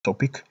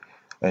topic,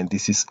 and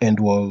this is end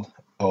wall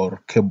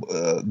or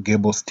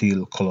Gable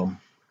steel column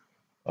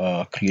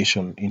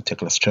creation in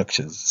Tekla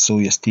structures. So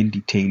we are still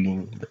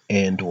detailing the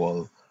end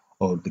wall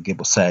or the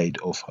gable side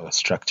of our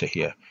structure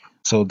here.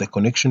 So the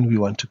connection we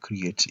want to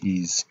create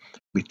is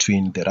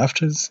between the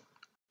rafters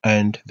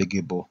and the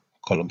gable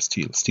column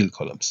steel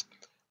columns.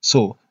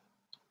 So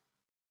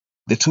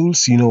the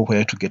tools, you know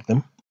where to get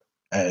them.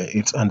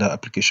 It's under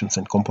applications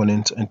and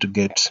component, and to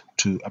get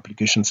to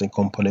applications and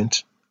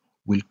component,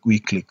 we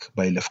click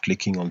by left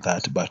clicking on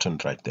that button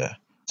right there.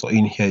 So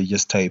in here you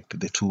just type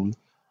the tool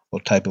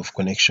or type of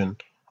connection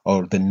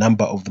or the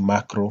number of the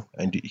macro,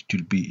 and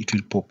it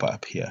will pop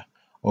up here.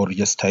 Or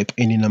just type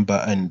any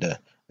number, and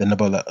the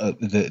number that,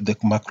 the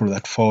macro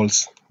that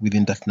falls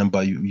within that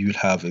number, you will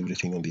have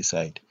everything on this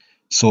side.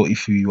 So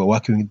if you are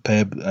working with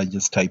PEB, I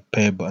just type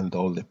PEB and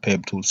all the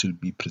PEB tools will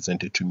be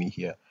presented to me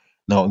here.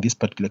 Now in this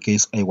particular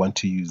case, I want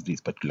to use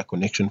this particular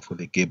connection for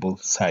the gable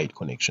side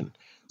connection.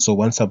 So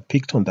once I've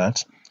picked on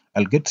that,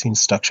 I'll get the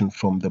instruction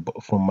from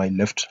my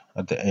left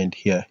at the end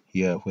here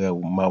where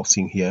I'm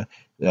mousing here,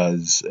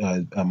 as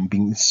I'm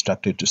being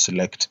instructed to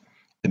select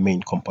the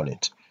main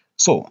component.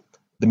 So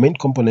the main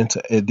component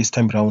this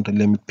time around,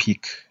 let me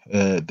pick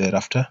the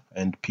rafter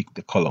and pick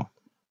the column.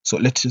 So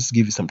let's just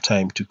give it some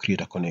time to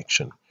create a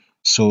connection.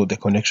 So the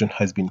connection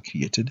has been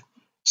created.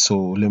 So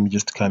let me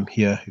just come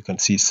here. You can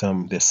see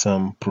there's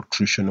some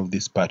protrusion of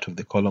this part of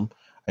the column.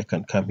 I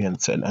can come here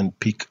and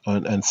pick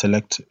on and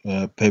select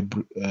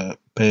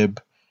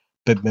PEB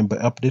member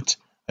update.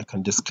 I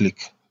can just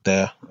click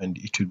there and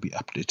it will be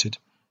updated,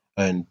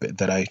 and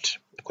the right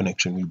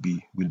connection will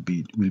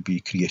be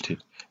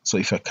created. So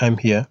if I come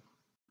here,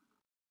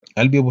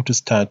 I'll be able to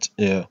start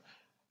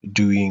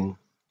doing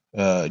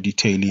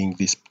detailing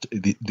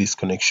this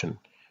connection.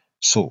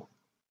 So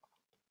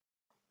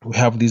we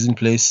have this in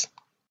place,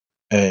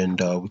 and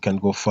we can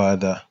go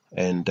further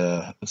and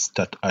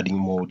start adding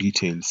more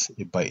details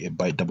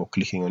by double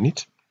clicking on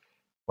it.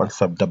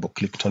 Once I've double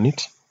clicked on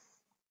it,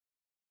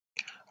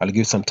 I'll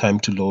give some time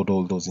to load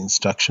all those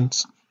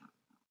instructions.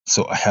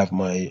 So I have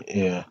my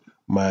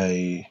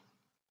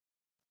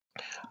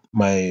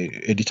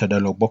editor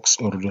dialog box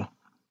or the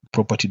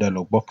property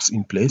dialog box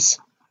in place.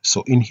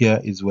 So in here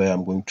is where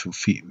I'm going to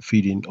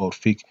feed in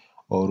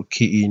or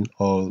key in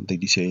all the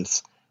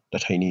details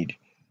that I need.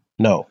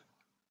 Now,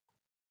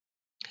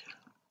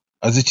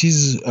 as it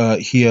is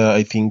here,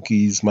 I think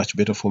is much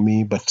better for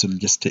me, but I'll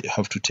just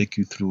have to take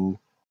you through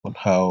on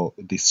how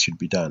this should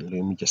be done.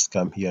 Let me just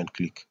come here and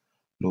click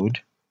load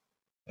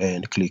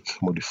and click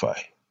modify.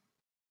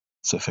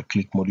 So if I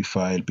click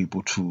modify, I'll be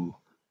able to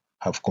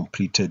have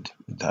completed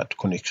that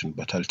connection,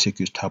 but I'll take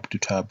you tab to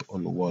tab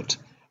on what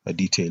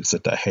details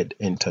that I had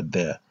entered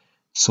there.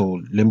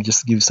 So let me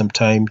just give some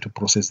time to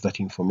process that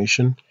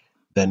information,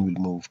 then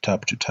we'll move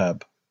tab to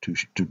tab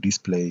to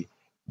display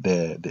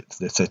the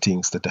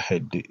settings that I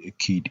had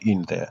keyed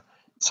in there.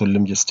 So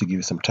let me just give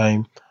you some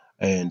time,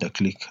 and I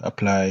click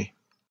apply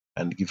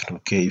and give it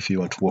OK if you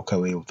want to walk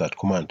away with that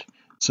command.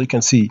 So you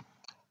can see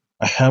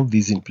I have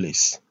this in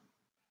place.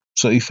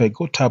 So if I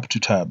go tab to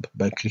tab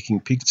by clicking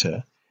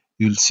picture,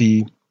 you'll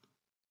see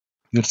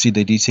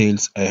the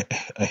details I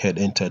had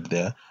entered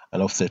there,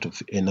 an offset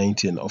of a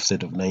 90 and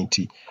offset of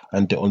 90.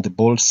 And on the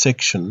bolt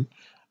section,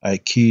 I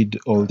keyed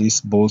all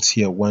these bolts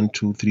here, 1,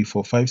 2, 3,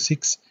 4, 5,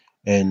 6.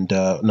 And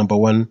number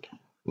one,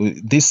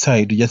 this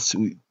side,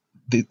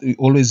 we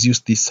always use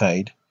this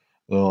side.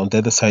 On the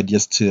other side,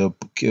 just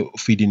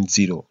feed in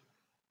 0,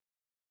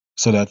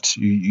 so that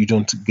you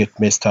don't get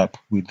messed up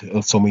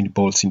with so many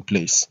bolts in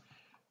place.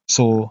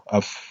 So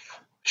I've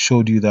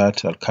showed you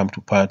that. I'll come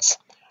to parts.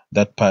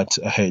 That part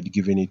I had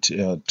given it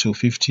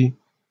 250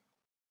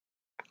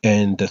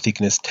 and the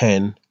thickness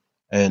 10,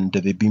 and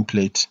the beam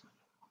plate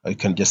I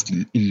can just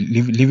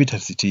leave it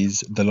as it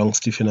is. The long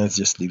stiffeners,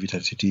 just leave it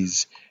as it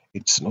is.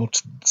 It's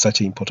not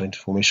such important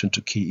information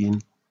to key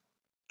in.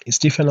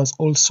 Stiffeners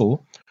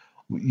also,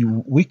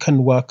 we can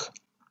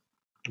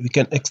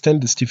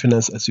extend the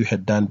stiffeners as you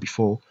had done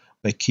before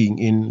by keying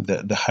in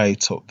the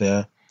heights of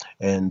there,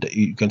 and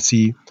you can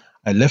see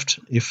I left.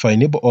 If I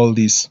enable all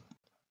these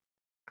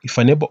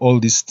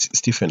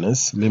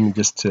stiffeners,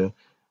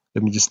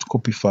 let me just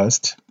copy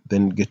first,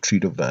 then get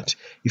rid of that.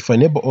 If I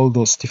enable all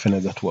those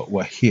stiffeners that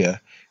were here,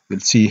 you'll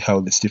see how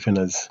the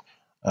stiffeners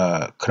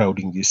are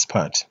crowding this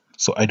part.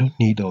 So I don't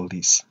need all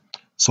this.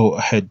 So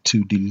I had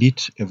to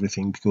delete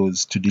everything,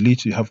 because to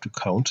delete you have to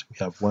count. We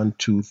have 1,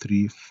 2,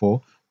 3,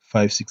 4,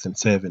 5, 6, and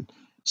 7.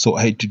 So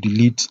I had to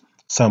delete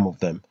some of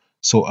them.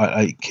 So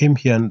I came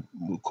here and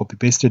copy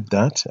pasted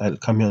that. I'll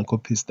come here and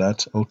copy paste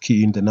that. I'll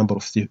key in the number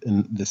of the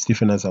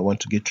stiffeners I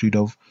want to get rid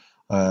of.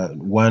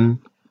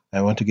 1.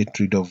 I want to get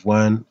rid of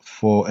 1,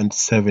 4, and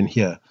 7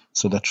 here.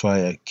 So that's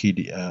why I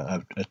keyed,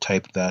 I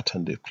typed that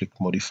and I click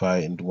modify.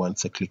 And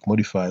once I click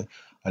modify,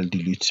 I'll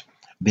delete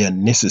the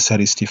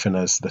unnecessary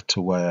stiffeners that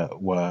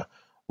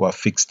were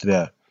fixed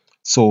there.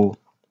 So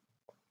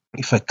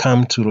if I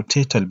come to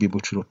rotate, I'll be able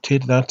to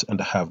rotate that, and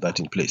I have that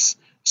in place.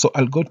 So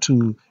I'll go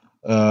to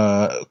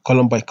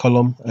column by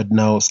column and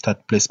now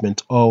start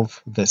placement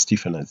of the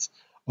stiffeners.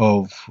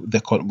 of the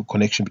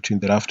connection between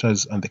the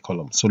rafters and the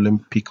column. So let me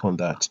pick on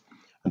that,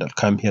 and I'll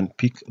come here and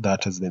pick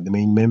that as the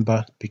main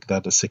member, pick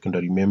that as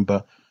secondary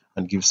member,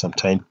 and give some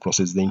time to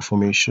process the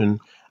information.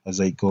 As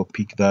I go,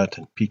 pick that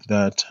and pick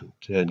that,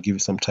 and give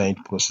it some time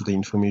to process the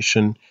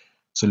information.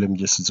 So let me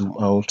just zoom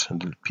out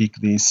and I'll pick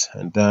this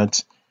and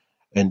that,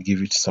 and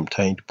give it some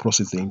time to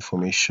process the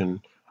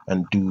information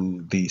and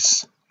do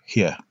this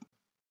here.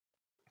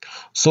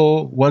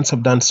 So once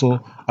I've done so,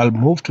 I'll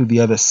move to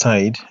the other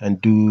side and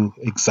do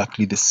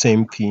exactly the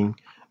same thing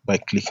by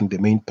clicking the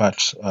main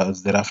part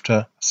as the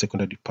rafter,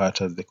 secondary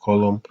part as the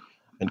column,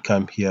 and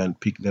come here and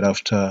pick the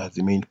rafter as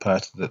the main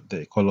part,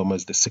 the column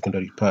as the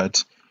secondary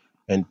part,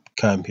 and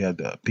come here,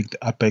 pick the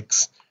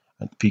apex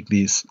and pick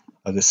this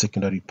as the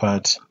secondary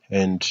part,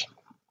 and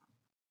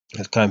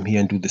I'll come here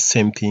and do the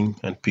same thing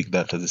and pick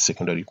that as the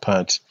secondary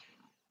part,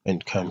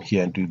 and come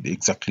here and do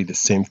exactly the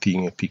same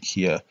thing and pick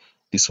here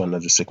this one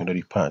as the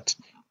secondary part.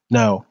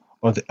 Now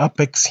on the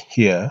apex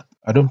here,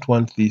 I don't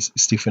want this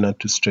stiffener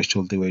to stretch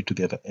all the way to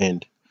the other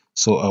end.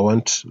 So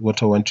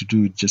what I want to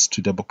do is just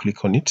to double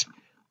click on it.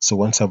 So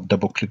once I've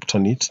double clicked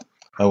on it,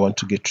 I want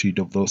to get rid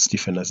of those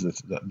stiffeners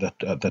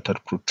that are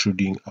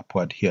protruding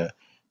upward here.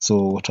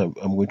 So what I'm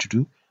going to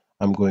do,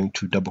 I'm going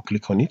to double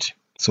click on it.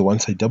 So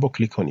once I double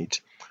click on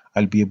it,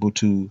 I'll be able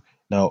to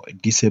now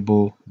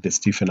disable the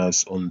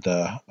stiffeners on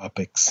the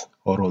apex,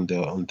 or on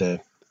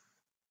the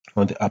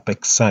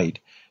apex side.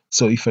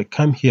 So if I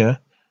come here,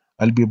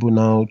 I'll be able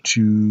now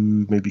to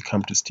maybe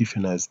come to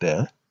stiffeners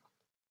there.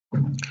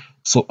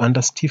 So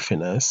under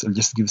stiffeners, I'll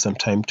just give some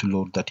time to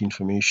load that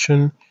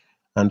information.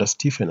 Under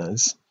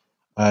stiffeners,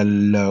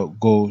 I'll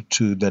go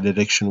to the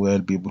direction where I'll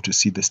be able to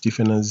see the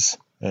stiffeners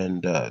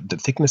and the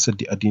thickness I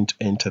didn't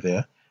enter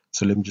there.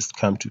 So let me just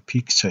come to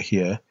picture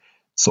here.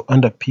 So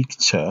under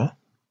picture,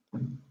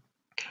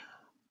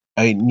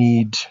 I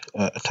need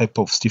a type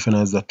of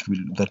stiffeners that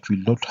will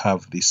not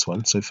have this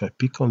one. So if I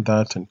pick on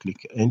that and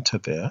click enter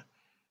there,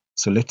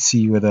 so let's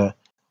see whether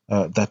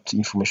that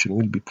information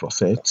will be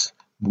processed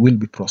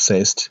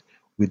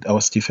with our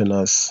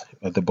stiffeners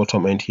at the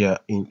bottom end here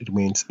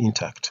remains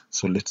intact.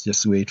 So let's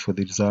just wait for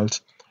the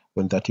result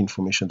when that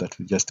information that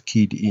we just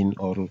keyed in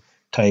or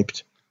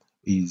typed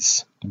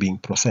is being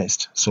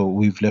processed. So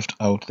we've left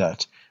out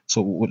that.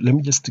 So let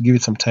me just give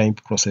it some time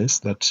to process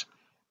that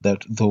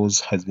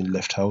those has been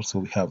left out. So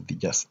we have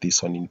just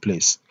this one in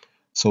place.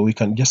 So we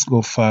can just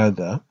go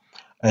further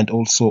and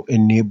also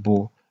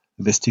enable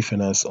the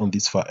stiffeners on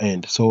this far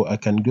end. So I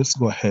can just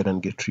go ahead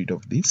and get rid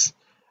of this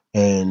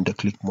and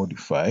click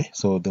modify.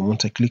 So the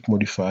moment I click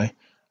modify,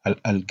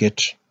 I'll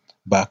get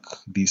back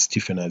these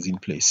stiffeners in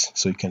place.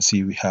 So you can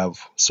see we have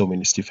so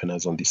many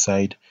stiffeners on this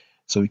side.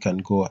 So we can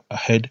go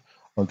ahead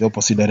on the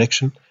opposite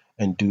direction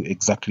and do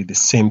exactly the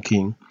same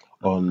thing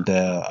on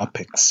the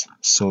apex.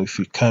 So if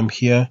we come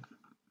here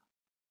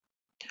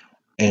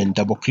and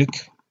double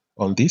click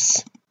on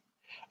this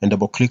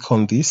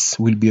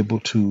we'll be able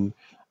to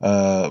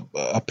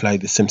apply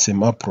the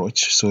same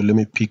approach. So let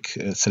me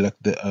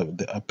select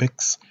the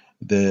apex,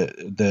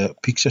 the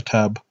picture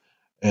tab,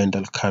 and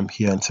I'll come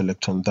here and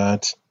select on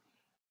that.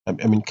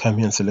 Come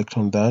here and select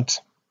on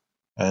that,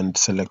 and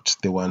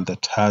select the one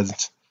that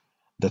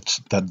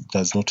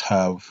does not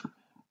have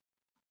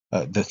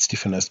the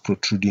stiffeners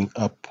protruding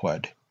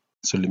upward.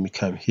 So let me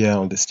come here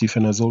on the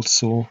stiffeners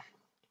also,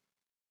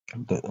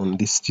 on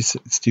this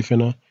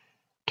stiffener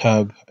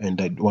tab,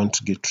 and I want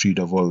to get rid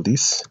of all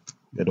this.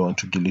 I don't want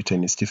to delete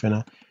any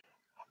stiffener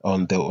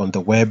on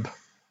the web.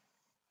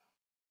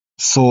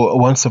 So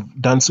once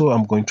I've done so,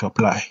 I'm going to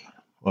apply,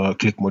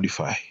 click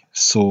modify.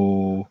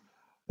 So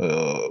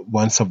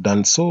once I've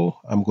done so,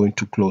 I'm going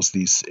to close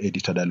this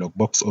editor dialog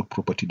box or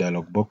property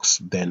dialog box,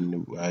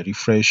 then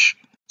refresh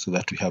so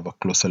that we have a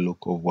closer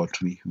look of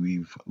what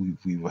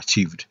we've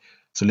achieved.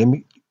 So let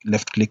me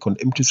left click on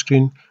empty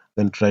screen,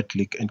 then right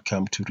click and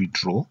come to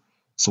redraw.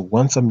 So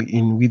once I'm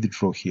in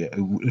redraw here,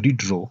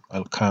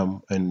 I'll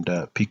come and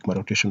pick my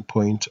rotation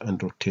point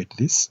and rotate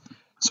this.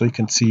 So you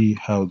can see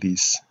how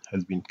this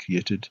has been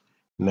created,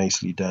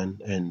 nicely done,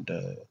 and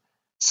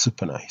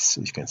super nice.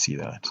 You can see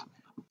that.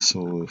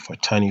 So if I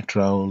turn it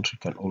around, you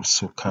can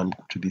also come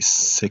to this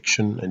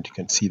section and you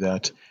can see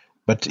that.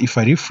 But if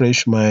I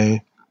refresh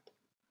my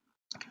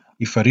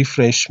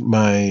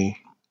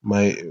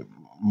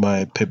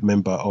PEB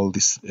member, all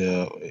this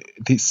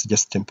is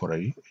just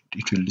temporary.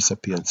 It will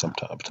disappear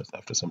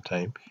after some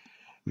time.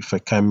 If I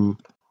come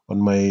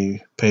on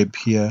my PEB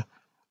here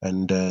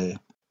and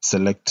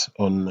select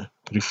on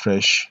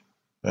refresh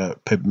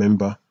PEB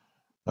member,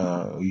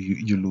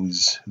 you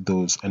lose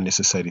those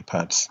unnecessary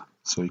parts.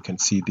 So you can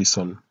see this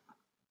one,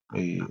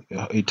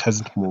 it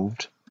hasn't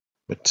moved,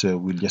 but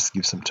we'll just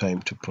give some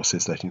time to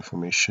process that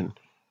information.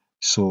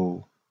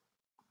 So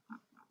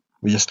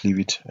we just leave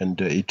it, and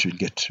it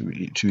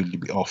will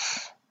be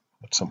off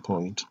at some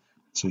point.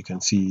 So you can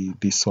see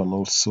this one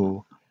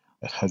also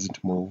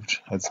hasn't moved,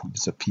 hasn't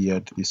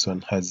disappeared. This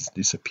one has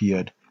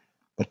disappeared,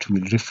 but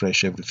we'll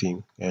refresh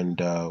everything and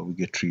we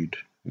get rid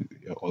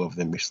all of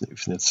them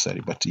if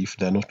necessary. But if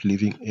they're not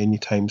leaving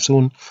anytime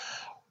soon,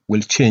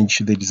 we'll change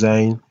the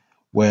design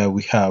where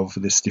we have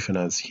the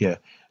stiffeners here.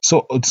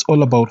 So it's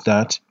all about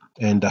that,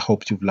 and I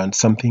hope you've learned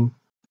something,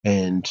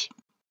 and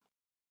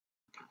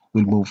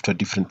we'll move to a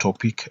different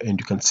topic. And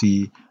you can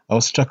see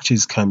our structure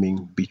is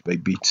coming bit by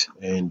bit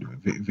and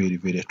very,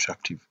 very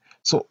attractive.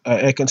 So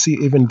I can see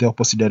even the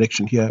opposite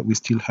direction here, we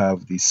still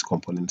have these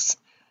components,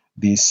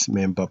 this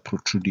member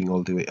protruding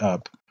all the way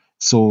up.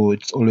 So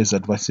it's always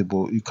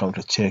advisable you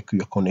counter check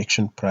your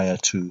connection prior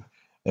to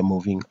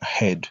moving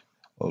ahead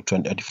or to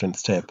a different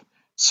step.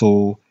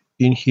 So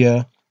in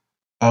here,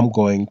 I'm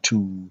going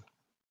to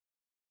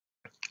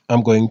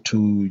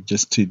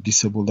just to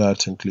disable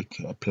that and click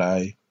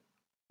apply,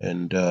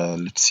 and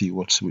let's see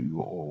what's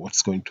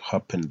going to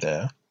happen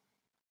there.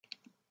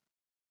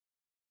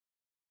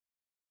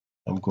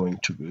 I'm going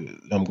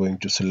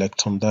to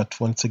select on that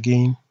once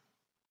again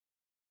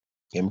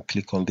and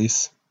click on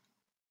this.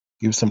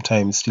 Give some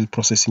time, still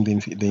processing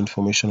the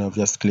information. I've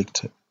just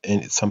clicked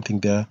and something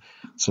there,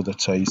 so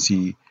that's why you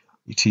see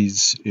it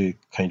is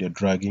kind of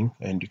dragging,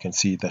 and you can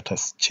see that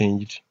has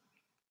changed,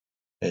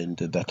 and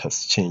that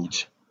has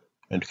changed,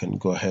 and you can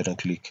go ahead and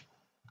click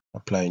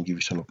apply and give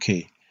it an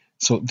OK.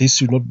 So this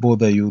should not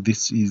bother you.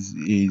 This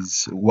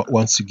is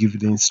once you give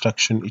the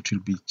instruction, it will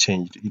be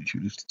changed. It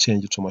will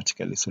change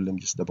automatically. So let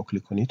me just double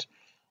click on it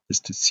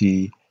just to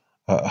see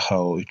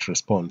how it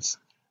responds.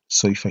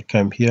 So if I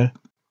come here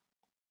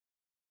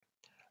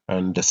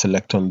and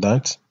select on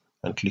that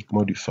and click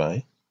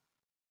modify,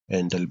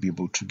 and I'll be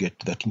able to get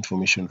that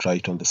information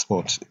right on the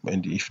spot.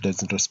 And if it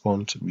doesn't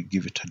respond, we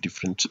give it a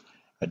different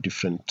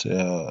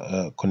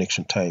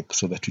connection type,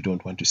 so that we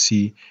don't want to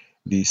see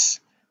this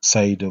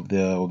side of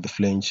the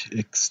flange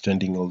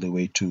extending all the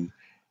way to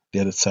the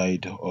other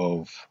side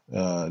of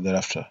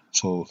thereafter.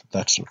 So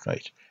that's not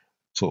right.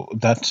 So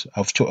that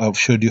I've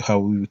showed you how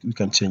we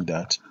can change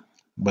that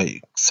by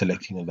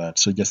selecting on that.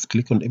 So just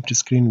click on empty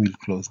screen. We'll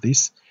close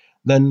this.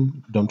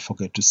 Then don't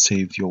forget to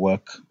save your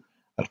work.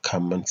 I'll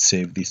come and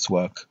save this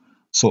work.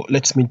 So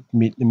let's meet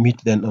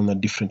then on a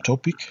different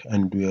topic,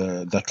 and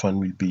that one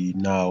will be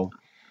now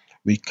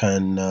we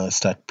can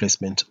start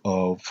placement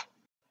of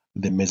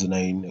the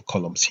mezzanine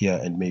columns here,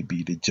 and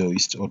maybe the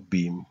joist or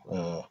beam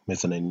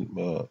mezzanine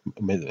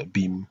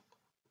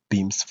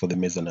beams for the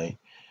mezzanine.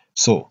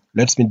 So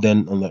let's meet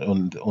then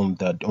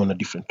on a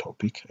different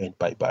topic, and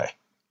bye bye.